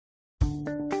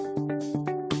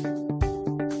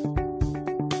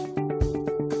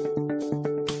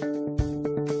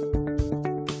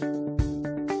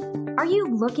you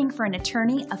looking for an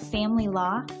attorney of family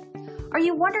law? Are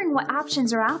you wondering what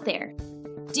options are out there?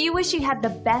 Do you wish you had the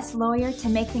best lawyer to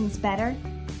make things better?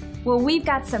 Well, we've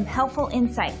got some helpful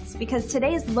insights because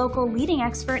today's local leading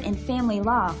expert in family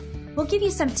law will give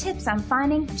you some tips on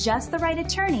finding just the right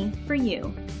attorney for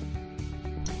you.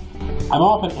 I'm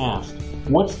often asked,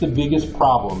 what's the biggest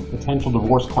problem potential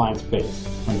divorce clients face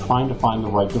when trying to find the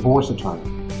right divorce attorney?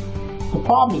 The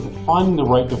problem is that finding the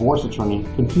right divorce attorney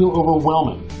can feel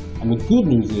overwhelming, and the good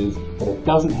news is that it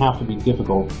doesn't have to be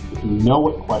difficult if you know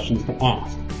what questions to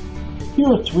ask. Here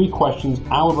are 3 questions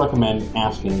I would recommend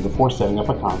asking before setting up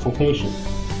a consultation.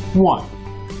 1.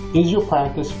 Is your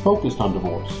practice focused on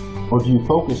divorce, or do you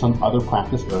focus on other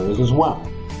practice areas as well?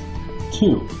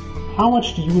 2. How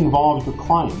much do you involve your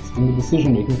clients in the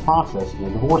decision-making process in a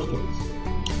divorce case?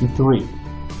 And 3.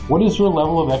 What is your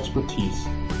level of expertise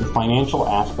with financial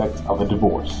aspects of a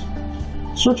divorce?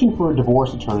 Searching for a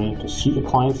divorce attorney to suit a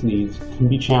client's needs can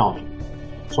be challenging,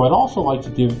 so I'd also like to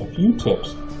give a few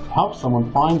tips to help someone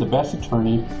find the best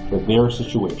attorney for their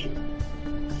situation.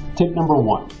 Tip number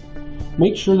 1.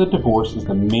 Make sure that divorce is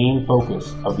the main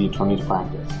focus of the attorney's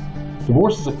practice.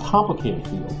 Divorce is a complicated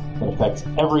field that affects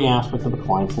every aspect of the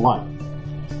client's life.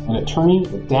 An attorney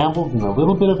that dabbles in a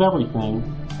little bit of everything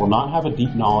will not have a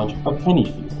deep knowledge of any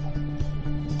field.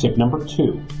 Tip number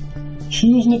 2.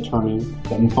 Choose an attorney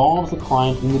that involves the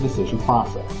client in the decision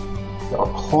process. There are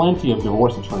plenty of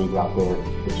divorce attorneys out there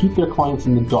that keep their clients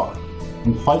in the dark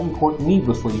and fight in court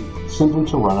needlessly simply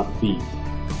to run up fees.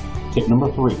 Tip number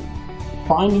 3.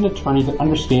 Find an attorney that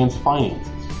understands finances.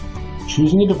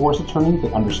 Choosing a divorce attorney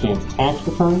that understands tax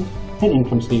returns and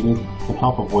income statements can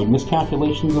help avoid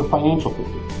miscalculations of financial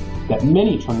figures that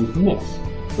many attorneys miss,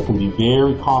 but can be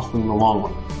very costly in the long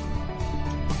run.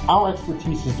 Our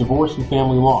expertise is divorce and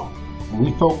family law, and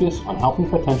we focus on helping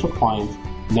potential clients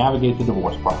navigate the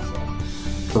divorce process.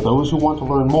 For those who want to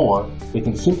learn more, they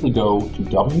can simply go to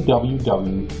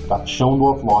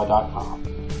www.schondorflaw.com,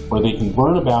 where they can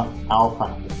learn about our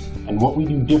practice and what we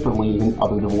do differently than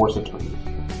other divorce attorneys.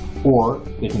 Or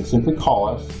they can simply call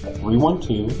us at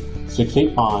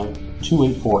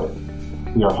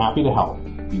 312-685-2848. We are happy to help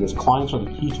because clients are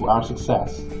the key to our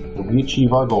success, and we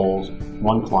achieve our goals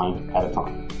one client at a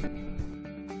time.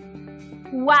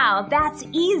 Wow, that's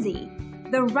easy!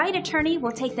 The right attorney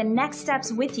will take the next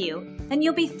steps with you, and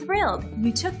you'll be thrilled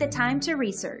you took the time to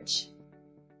research.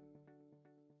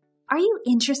 Are you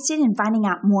interested in finding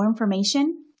out more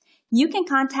information? You can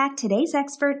contact today's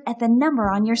expert at the number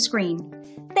on your screen.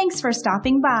 Thanks for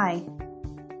stopping by.